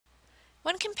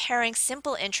When comparing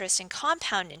simple interest and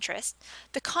compound interest,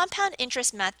 the compound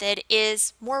interest method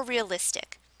is more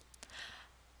realistic.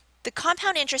 The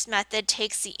compound interest method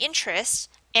takes the interest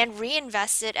and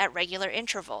reinvests it at regular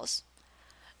intervals.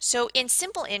 So in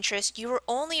simple interest, you are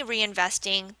only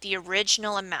reinvesting the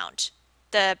original amount,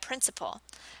 the principal.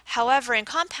 However, in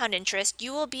compound interest,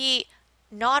 you will be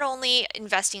not only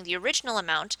investing the original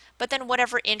amount, but then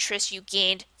whatever interest you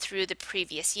gained through the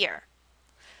previous year.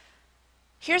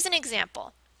 Here's an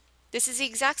example. This is the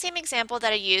exact same example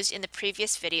that I used in the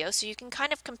previous video, so you can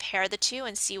kind of compare the two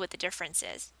and see what the difference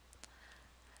is.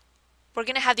 We're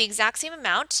going to have the exact same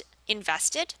amount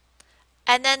invested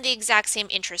and then the exact same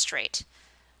interest rate.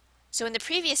 So in the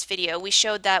previous video, we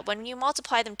showed that when you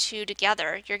multiply them two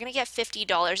together, you're going to get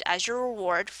 $50 as your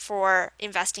reward for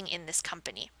investing in this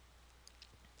company.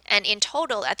 And in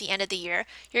total, at the end of the year,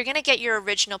 you're going to get your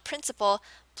original principal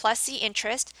plus the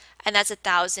interest, and that's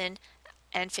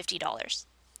 $1,050.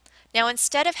 Now,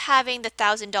 instead of having the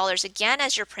 $1,000 again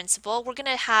as your principal, we're going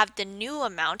to have the new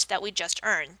amount that we just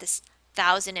earned, this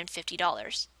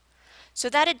 $1,050. So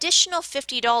that additional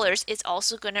 $50 is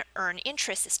also going to earn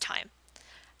interest this time,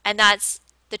 and that's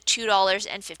the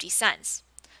 $2.50.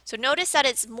 So notice that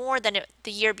it's more than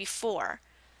the year before.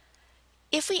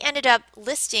 If we ended up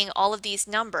listing all of these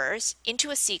numbers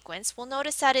into a sequence, we'll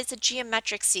notice that it's a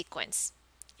geometric sequence.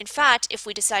 In fact, if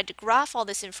we decide to graph all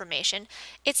this information,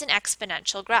 it's an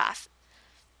exponential graph.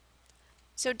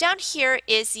 So down here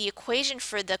is the equation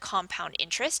for the compound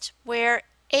interest, where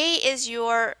A is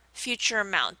your future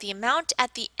amount, the amount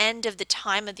at the end of the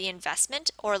time of the investment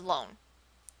or loan.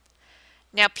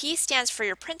 Now P stands for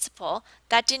your principal.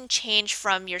 That didn't change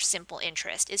from your simple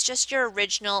interest. It's just your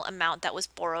original amount that was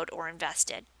borrowed or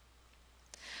invested.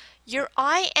 Your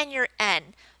I and your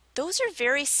N, those are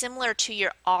very similar to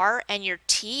your R and your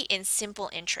T in simple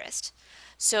interest.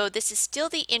 So this is still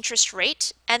the interest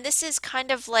rate, and this is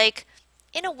kind of like,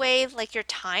 in a way, like your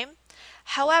time.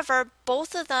 However,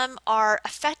 both of them are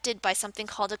affected by something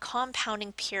called a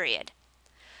compounding period.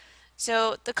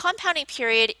 So the compounding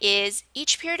period is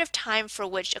each period of time for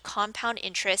which a compound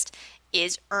interest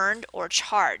is earned or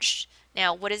charged.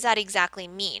 Now, what does that exactly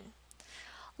mean?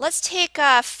 Let's take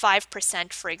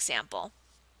 5% for example.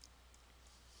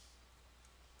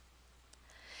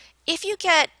 If you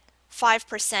get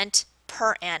 5%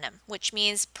 per annum, which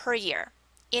means per year,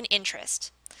 in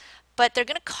interest, but they're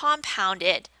going to compound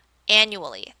it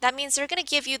annually. That means they're going to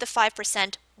give you the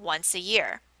 5% once a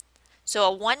year. So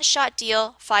a one-shot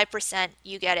deal, 5%,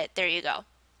 you get it, there you go.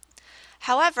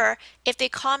 However, if they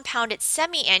compound it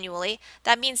semi-annually,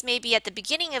 that means maybe at the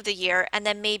beginning of the year and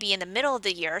then maybe in the middle of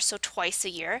the year, so twice a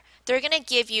year, they're going to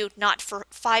give you not for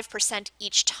 5%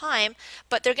 each time,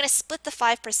 but they're going to split the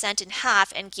 5% in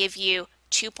half and give you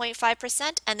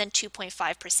 2.5% and then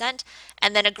 2.5%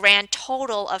 and then a grand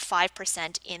total of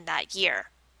 5% in that year.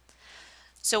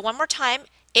 So one more time,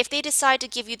 if they decide to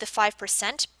give you the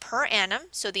 5% per annum,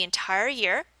 so the entire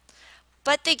year,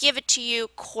 but they give it to you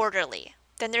quarterly,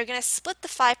 then they're going to split the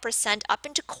 5% up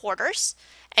into quarters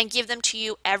and give them to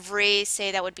you every,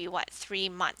 say that would be what, 3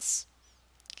 months.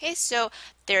 Okay, so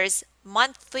there's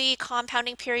monthly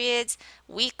compounding periods,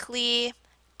 weekly,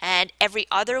 and every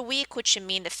other week, which would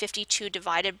mean the 52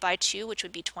 divided by 2, which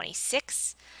would be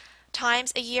 26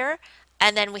 times a year,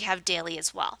 and then we have daily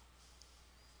as well.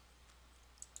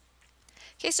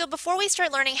 Okay, so before we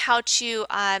start learning how to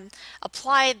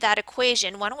apply that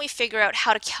equation, why don't we figure out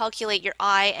how to calculate your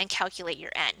I and calculate your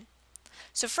N.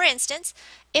 So for instance,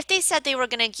 if they said they were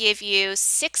going to give you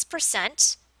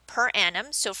 6% per annum,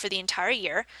 so for the entire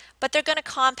year, but they're going to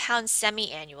compound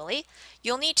semi-annually,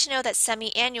 you'll need to know that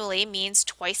semi-annually means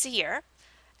twice a year,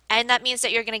 and that means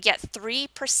that you're going to get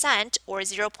 3% or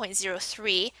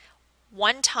 0.03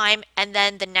 one time and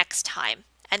then the next time,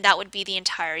 and that would be the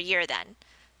entire year then,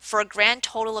 for a grand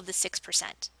total of the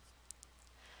 6%.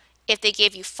 If they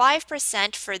gave you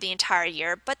 5% for the entire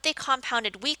year, but they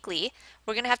compounded weekly,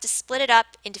 we're going to have to split it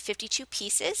up into 52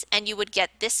 pieces, and you would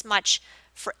get this much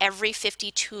for every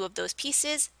 52 of those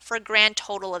pieces for a grand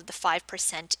total of the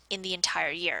 5% in the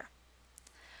entire year.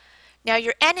 Now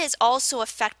your N is also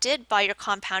affected by your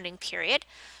compounding period,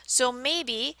 so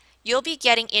maybe you'll be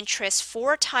getting interest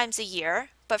 4 times a year,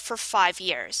 but for 5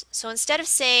 years. So instead of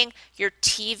saying your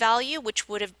T value, which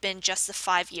would have been just the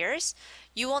 5 years,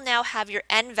 you will now have your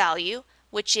N value,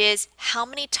 which is how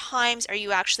many times are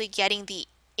you actually getting the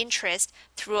interest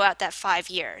throughout that 5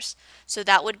 years. So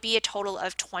that would be a total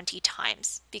of 20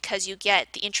 times because you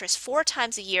get the interest 4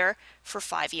 times a year for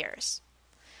 5 years.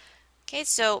 Okay,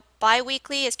 so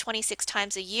biweekly is 26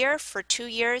 times a year. For 2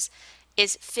 years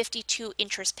is 52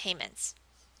 interest payments.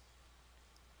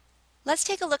 Let's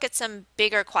take a look at some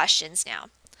bigger questions now.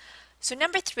 So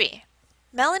number 3,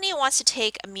 Melanie wants to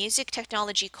take a music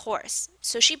technology course.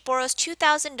 So she borrows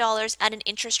 $2,000 at an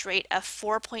interest rate of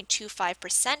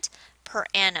 4.25% per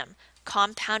annum,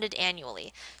 compounded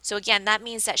annually. So again, that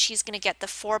means that she's going to get the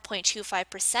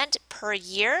 4.25% per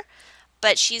year,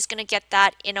 but she's going to get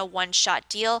that in a one-shot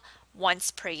deal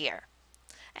once per year.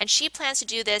 And she plans to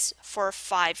do this for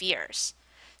 5 years.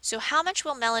 So how much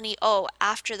will Melanie owe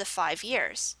after the 5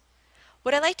 years?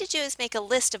 What I like to do is make a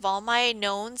list of all my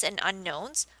knowns and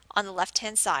unknowns on the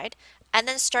left-hand side, and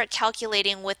then start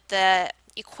calculating with the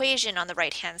equation on the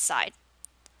right-hand side.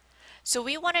 So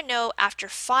we want to know after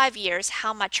 5 years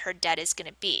how much her debt is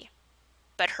going to be.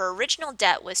 But her original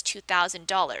debt was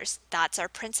 $2,000. That's our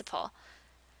principal.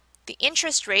 The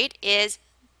interest rate is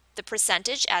the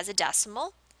percentage as a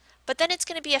decimal, but then it's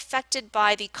going to be affected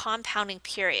by the compounding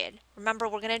period. Remember,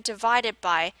 we're going to divide it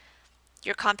by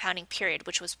your compounding period,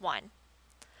 which was 1.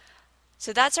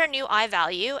 So that's our new I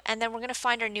value, and then we're going to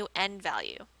find our new N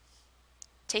value.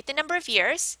 Take the number of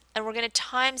years, and we're going to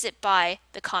times it by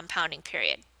the compounding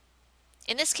period.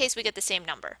 In this case, we get the same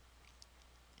number.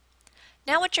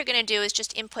 Now what you're going to do is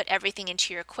just input everything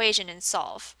into your equation and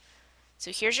solve. So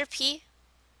here's your P,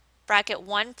 bracket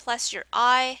 1 plus your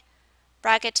I,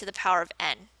 bracket to the power of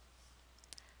N.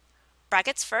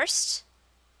 Brackets first,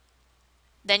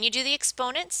 then you do the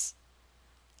exponents,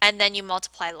 and then you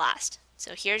multiply last.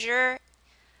 So here's your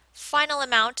final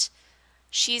amount.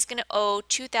 She's going to owe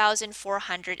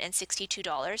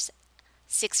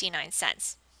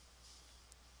 $2,462.69.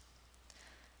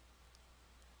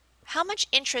 How much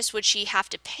interest would she have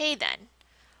to pay then?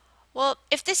 Well,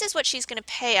 if this is what she's going to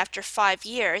pay after 5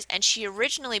 years and she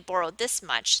originally borrowed this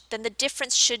much, then the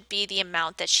difference should be the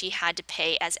amount that she had to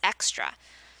pay as extra.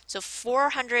 So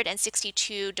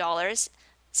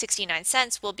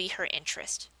 $462.69 will be her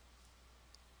interest.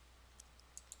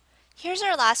 Here's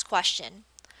our last question.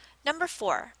 Number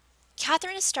 4,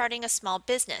 Catherine is starting a small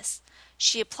business.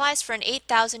 She applies for an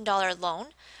 $8,000 loan,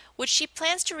 which she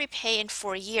plans to repay in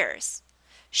 4 years.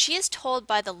 She is told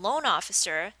by the loan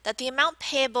officer that the amount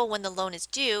payable when the loan is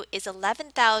due is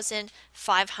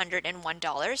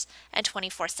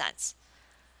 $11,501.24.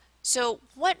 So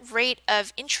what rate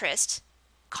of interest,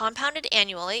 compounded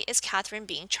annually, is Catherine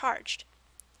being charged?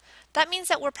 That means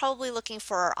that we're probably looking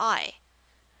for our I.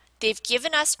 They've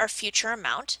given us our future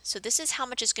amount, so this is how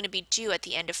much is going to be due at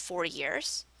the end of 4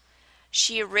 years.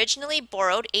 She originally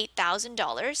borrowed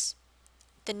 $8,000.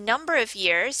 The number of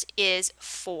years is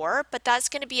 4, but that's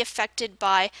going to be affected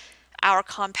by our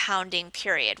compounding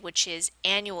period, which is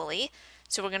annually,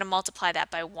 so we're going to multiply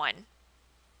that by 1.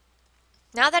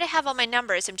 Now that I have all my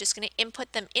numbers, I'm just going to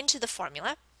input them into the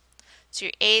formula. So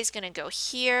your A is going to go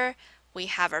here, we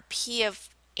have our P of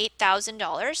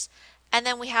 $8,000, and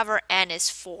then we have our N is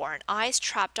 4, and I is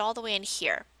trapped all the way in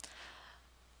here.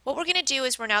 What we're going to do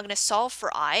is we're now going to solve for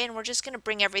I, and we're just going to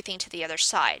bring everything to the other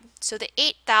side. So the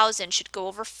 8,000 should go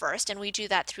over first, and we do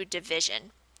that through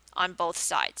division on both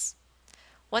sides.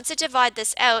 Once I divide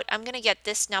this out, I'm going to get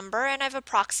this number, and I've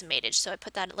approximated, so I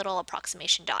put that little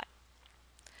approximation dot.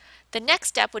 The next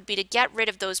step would be to get rid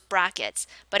of those brackets,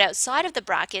 but outside of the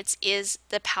brackets is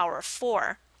the power of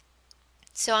 4.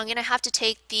 So I'm going to have to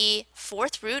take the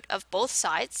 4th root of both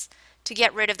sides to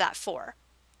get rid of that 4.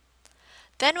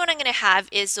 Then what I'm going to have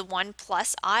is the 1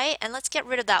 plus I, and let's get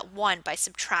rid of that 1 by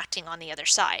subtracting on the other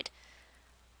side.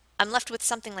 I'm left with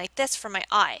something like this for my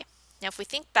I. Now if we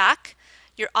think back,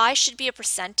 your I should be a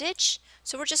percentage,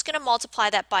 so we're just going to multiply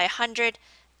that by 100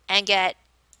 and get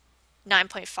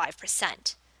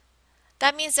 9.5%.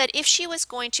 That means that if she was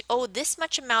going to owe this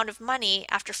much amount of money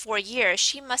after 4 years,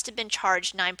 she must have been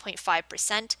charged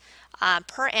 9.5%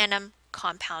 per annum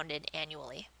compounded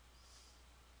annually.